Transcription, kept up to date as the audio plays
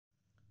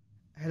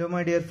Hello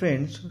my dear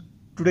friends,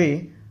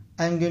 today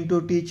I am going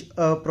to teach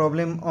a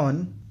problem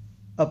on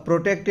a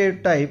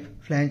protective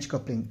type flange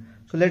coupling.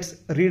 So let's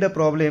read a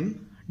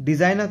problem.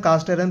 Design a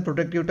cast iron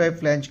protective type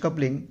flange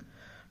coupling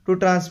to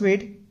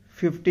transmit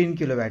 15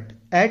 kilowatt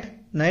at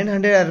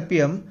 900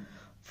 rpm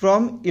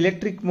from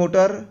electric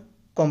motor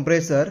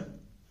compressor.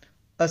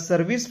 A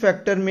service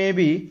factor may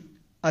be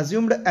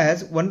assumed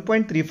as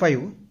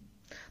 1.35.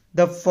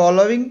 The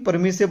following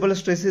permissible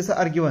stresses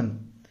are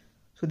given.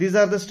 So these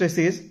are the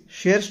stresses.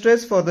 Shear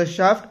stress for the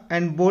shaft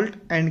and bolt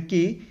and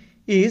key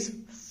is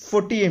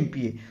 40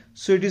 MPa.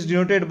 So it is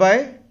denoted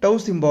by tau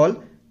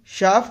symbol,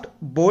 shaft,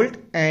 bolt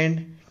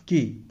and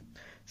key.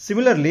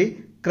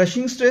 Similarly,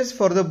 crushing stress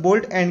for the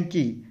bolt and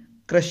key.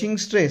 Crushing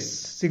stress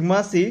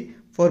sigma c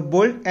for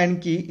bolt and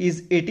key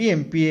is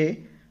 80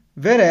 MPa,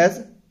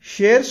 whereas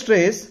shear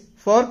stress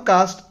for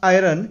cast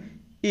iron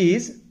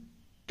is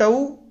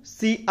tau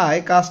ci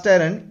cast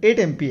iron 8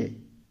 MPa.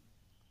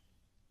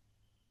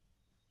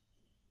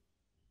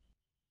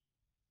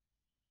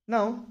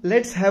 Now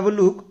let's have a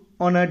look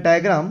on a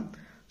diagram.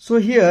 So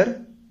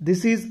here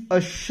this is a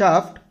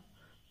shaft,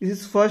 this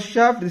is first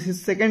shaft, this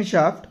is second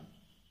shaft,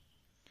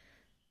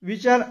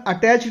 which are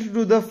attached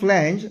to the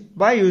flange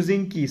by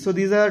using key. So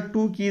these are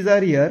two keys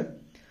are here.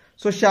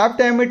 So shaft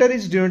diameter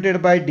is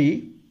denoted by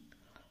D,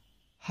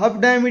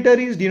 hub diameter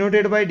is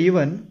denoted by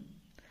D1,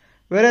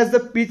 whereas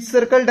the pitch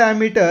circle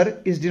diameter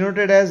is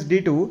denoted as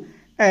D2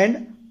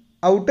 and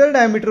outer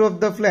diameter of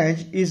the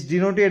flange is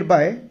denoted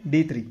by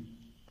D3.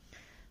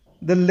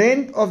 The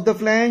length of the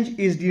flange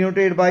is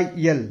denoted by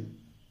L.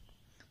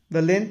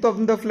 The length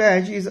of the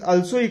flange is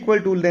also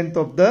equal to length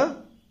of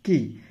the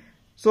key.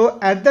 So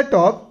at the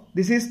top,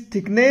 this is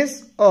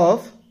thickness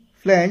of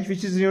flange,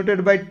 which is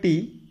denoted by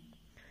T,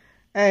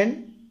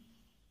 and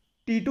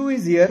T2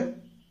 is here,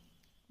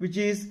 which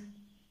is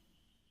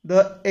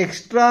the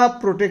extra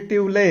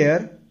protective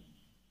layer,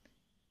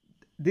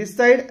 this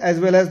side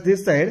as well as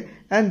this side,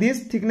 and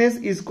this thickness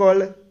is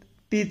called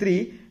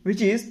T3,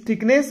 which is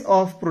thickness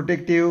of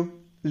protective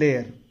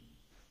layer.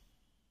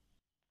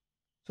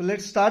 So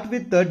let's start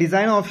with the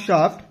design of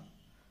shaft.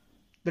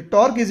 The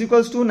torque is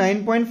equals to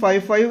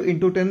 9.55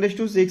 into 10 raised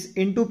to 6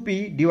 into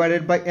P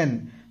divided by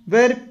N,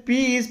 where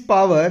P is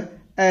power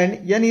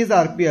and N is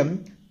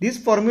RPM. This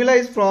formula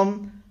is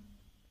from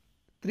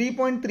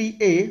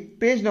 3.3a,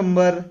 page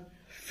number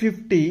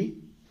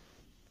 50.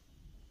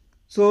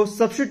 So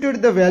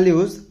substitute the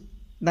values.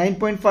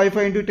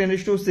 9.55 into 10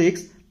 raised to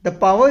 6. The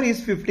power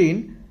is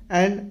 15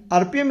 and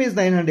RPM is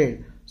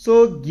 900.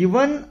 So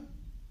given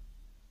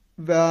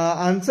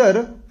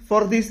answer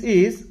for this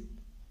is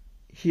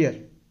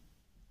here,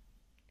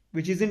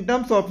 which is in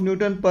terms of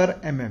Newton per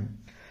mm.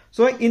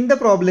 So in the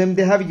problem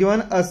they have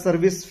given a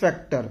service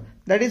factor,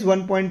 that is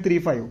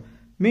 1.35.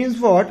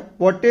 Means what?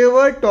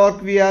 Whatever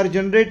torque we are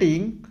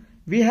generating,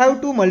 we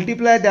have to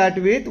multiply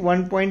that with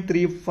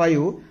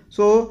 1.35.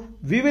 So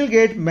we will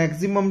get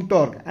maximum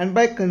torque, and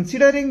by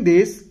considering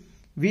this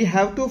we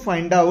have to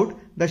find out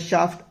the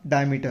shaft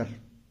diameter.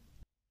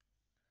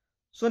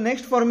 So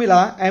next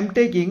formula I am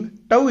taking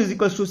tau is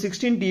equals to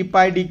 16t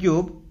pi d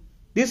cube.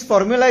 This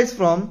formula is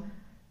from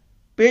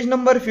page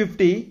number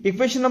 50,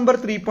 equation number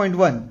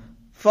 3.1.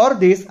 For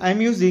this I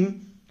am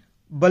using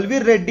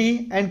Balveer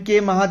Reddy and K.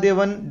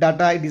 Mahadevan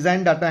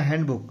design data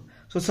handbook.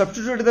 So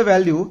substitute the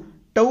value.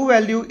 Tau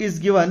value is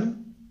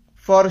given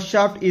for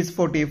shaft is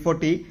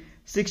 40,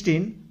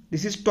 16.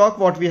 This is torque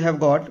what we have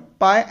got,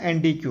 pi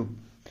and d cube.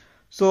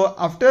 So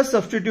after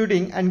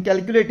substituting and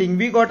calculating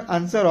we got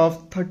answer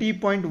of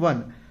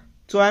 30.1.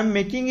 So I am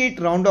making it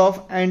round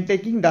off and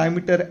taking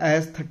diameter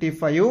as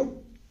 35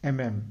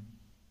 mm.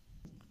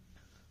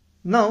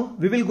 Now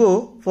we will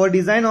go for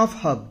design of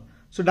hub.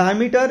 So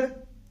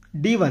diameter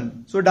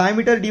D1. So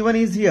diameter D1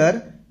 is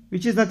here,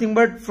 which is nothing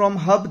but from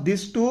hub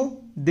this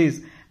to this.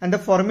 And the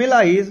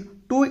formula is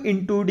 2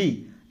 into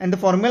D. And the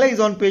formula is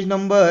on page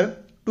number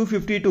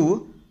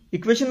 252,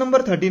 equation number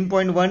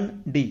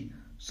 13.1 D.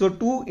 So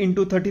 2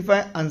 into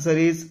 35, answer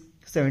is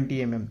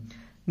 70 mm.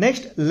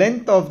 Next,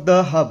 length of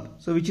the hub,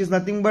 so which is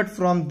nothing but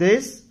from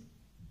this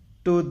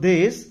to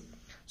this.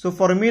 So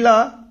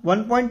formula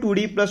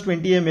 1.2d plus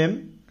 20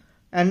 mm,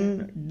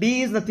 and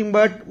d is nothing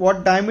but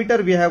what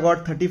diameter we have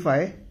got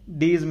 35,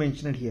 d is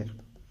mentioned here.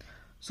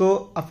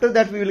 So after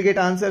that we will get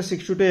answer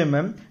 62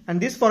 mm, and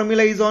this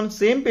formula is on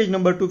same page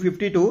number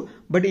 252,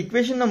 but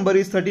equation number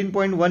is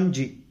 13.1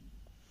 g.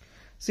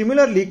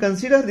 Similarly,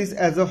 consider this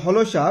as a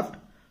hollow shaft.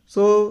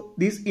 So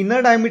this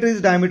inner diameter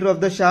is diameter of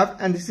the shaft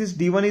and this is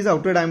D1 is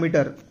outer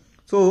diameter.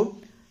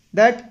 So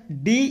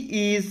that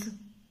D is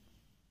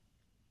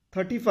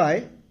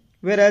 35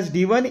 whereas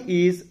D1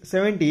 is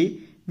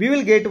 70. We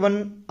will get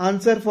one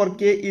answer for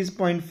K is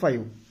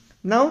 0.5.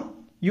 Now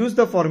use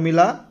the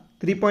formula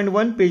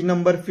 3.1 page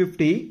number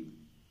 50.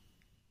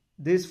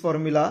 This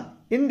formula.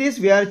 In this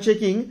we are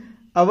checking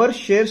our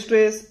shear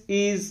stress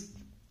is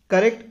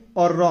correct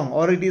or wrong,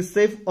 or it is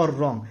safe or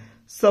wrong.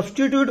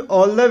 Substitute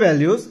all the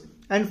values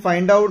and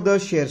find out the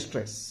shear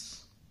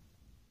stress.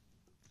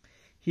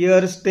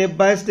 Here step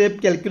by step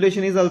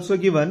calculation is also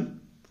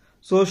given.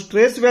 So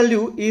stress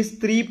value is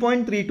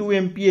 3.32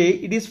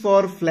 MPa. It is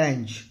for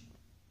flange.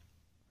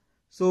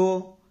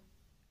 So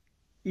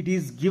it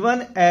is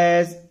given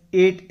as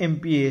 8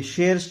 MPa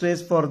shear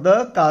stress for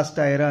the cast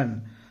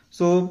iron.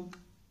 So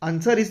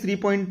answer is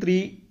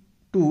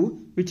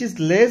 3.32, which is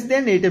less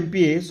than 8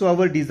 MPa. So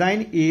our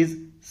design is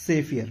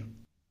safe here.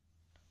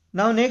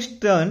 Now next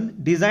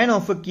turn, design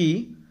of a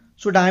key.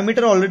 So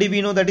diameter already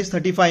we know that is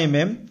 35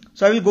 mm.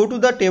 So I will go to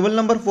the table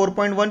number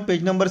 4.1,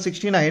 page number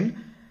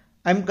 69.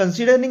 I am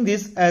considering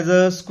this as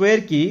a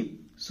square key.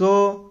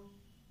 So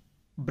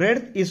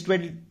breadth is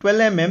 12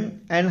 mm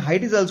and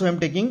height is also I am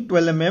taking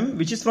 12 mm,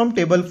 which is from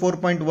table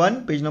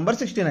 4.1, page number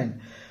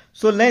 69.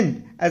 So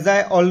length, as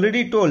I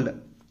already told,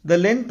 the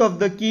length of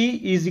the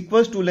key is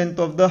equals to length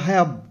of the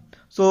hub.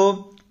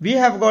 So we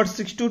have got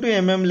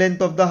 622 mm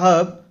length of the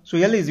hub. So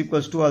L is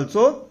equals to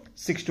also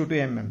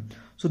 622 mm.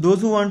 So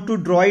those who want to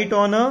draw it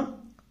on a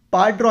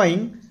part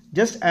drawing,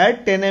 just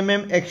add 10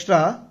 mm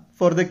extra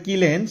for the key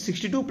length.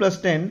 62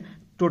 plus 10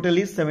 total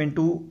is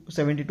 72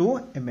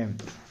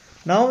 mm.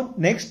 Now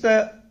next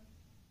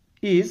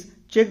is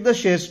check the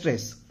shear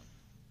stress.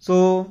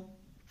 So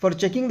for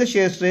checking the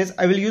shear stress,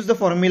 I will use the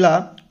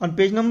formula on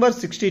page number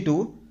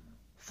 62,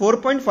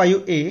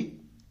 4.5a,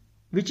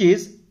 which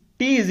is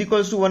T is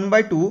equals to 1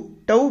 by 2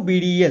 tau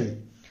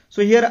BDL.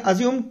 So here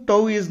assume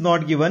tau is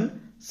not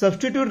given,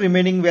 substitute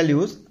remaining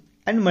values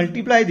and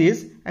multiply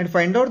this and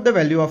find out the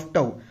value of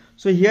tau.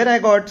 So here I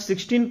got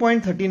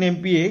 16.13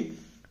 MPa,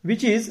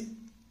 which is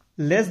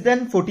less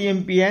than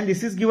 40 MPa, and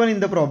this is given in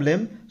the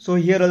problem. So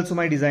here also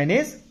my design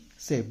is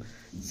safe.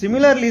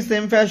 Similarly,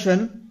 same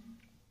fashion,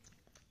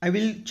 I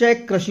will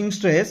check crushing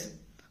stress.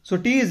 So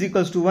T is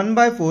equals to 1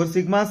 by 4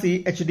 sigma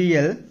C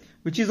HDL,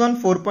 which is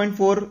on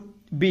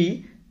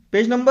 4.4b,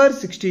 page number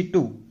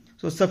 62.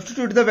 So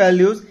substitute the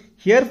values.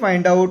 Here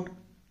find out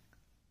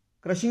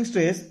crushing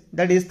stress,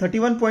 that is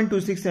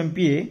 31.26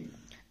 MPa,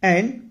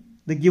 and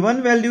the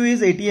given value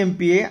is 80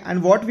 MPa,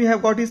 and what we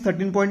have got is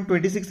 13.26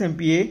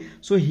 MPa.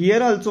 So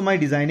here also my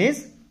design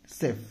is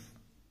safe.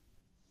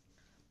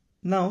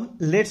 Now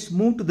let's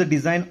move to the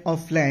design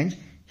of flange.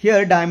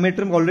 Here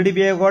diameter already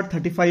we have got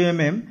 35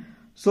 mm.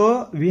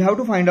 So we have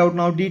to find out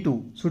now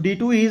D2. So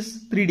D2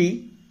 is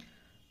 3D.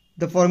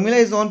 The formula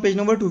is on page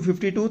number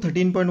 252,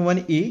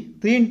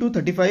 13.1e, 3 into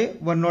 35,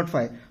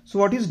 105. So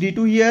what is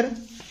D2 here?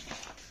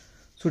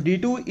 So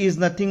D2 is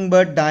nothing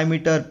but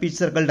diameter, pitch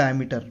circle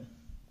diameter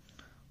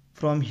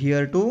from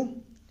here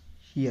to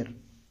here.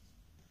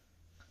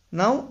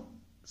 Now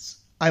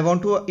I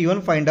want to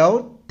even find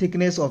out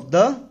thickness of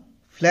the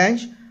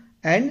flange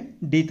and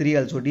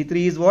D3 also.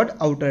 D3 is what?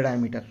 Outer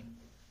diameter.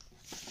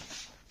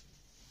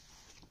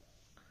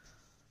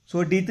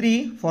 So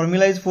D3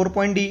 formula is 4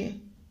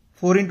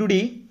 into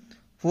D,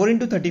 4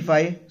 into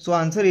 35. So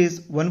answer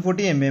is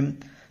 140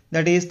 mm.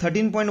 That is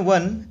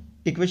 13.1,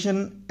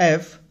 equation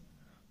F,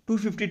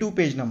 252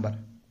 page number.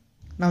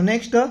 Now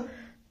next,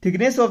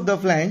 thickness of the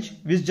flange,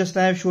 which just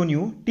I have shown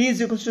you. T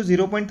is equals to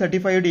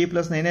 0.35 D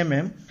plus 9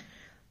 mm.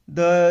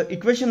 The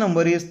equation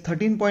number is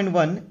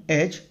 13.1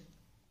 H,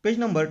 page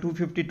number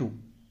 252.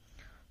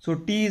 So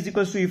T is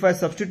equals to, if I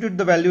substitute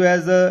the value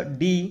as a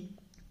D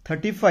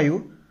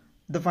 35,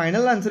 the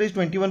final answer is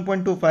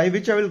 21.25,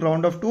 which I will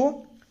round off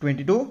to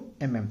 22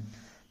 mm.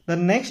 The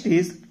next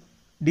is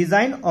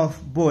design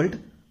of bolt.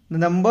 The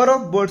number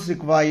of bolts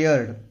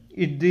required.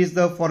 It is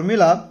the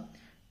formula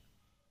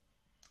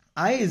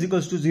I is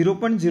equals to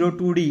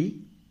 0.02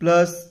 D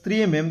plus 3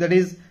 mm, that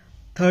is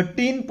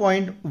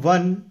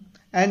 13.1,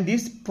 and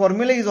this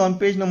formula is on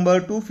page number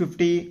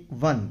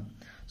 251.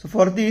 So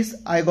for this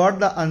I got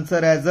the answer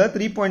as a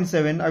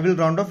 3.7. I will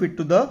round off it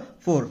to the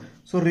 4.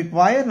 So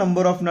required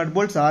number of nut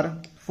bolts are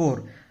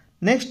 4.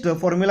 Next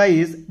formula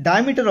is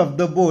diameter of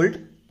the bolt,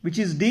 which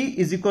is D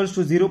is equals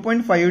to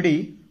 0.5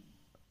 D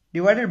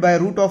divided by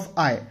root of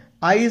I.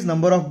 I is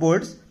number of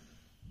bolts.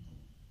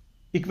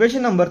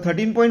 Equation number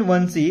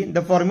 13.1c.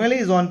 The formula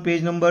is on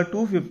page number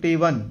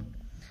 251.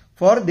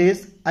 For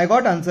this I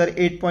got answer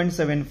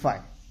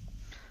 8.75.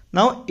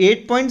 Now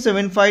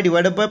 8.75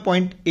 divided by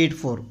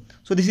 0.84.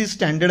 So this is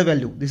standard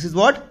value. This is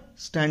what?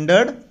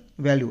 Standard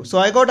value. So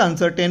I got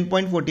answer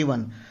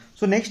 10.41.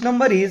 So next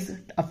number is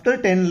after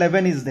 10,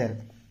 11 is there.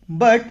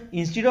 But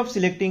instead of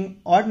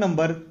selecting odd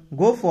number,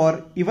 go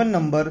for even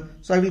number.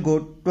 So I will go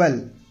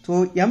 12.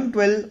 So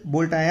M12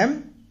 bolt I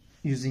am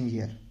using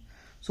here.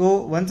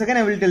 So once again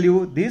I will tell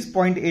you this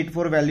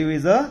 0.84 value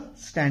is a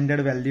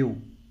standard value.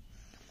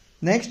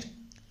 Next,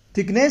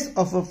 thickness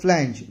of a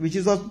flange, which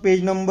is on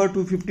page number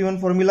 251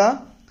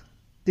 formula.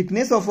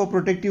 Thickness of a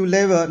protective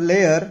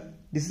layer.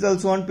 This is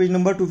also on page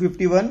number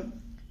 251.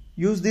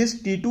 Use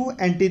this T2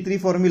 and T3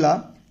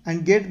 formula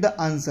and get the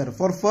answer.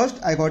 For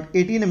first I got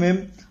 18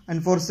 mm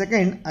and for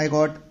second I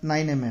got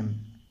 9 mm.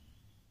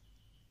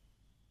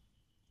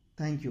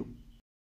 Thank you.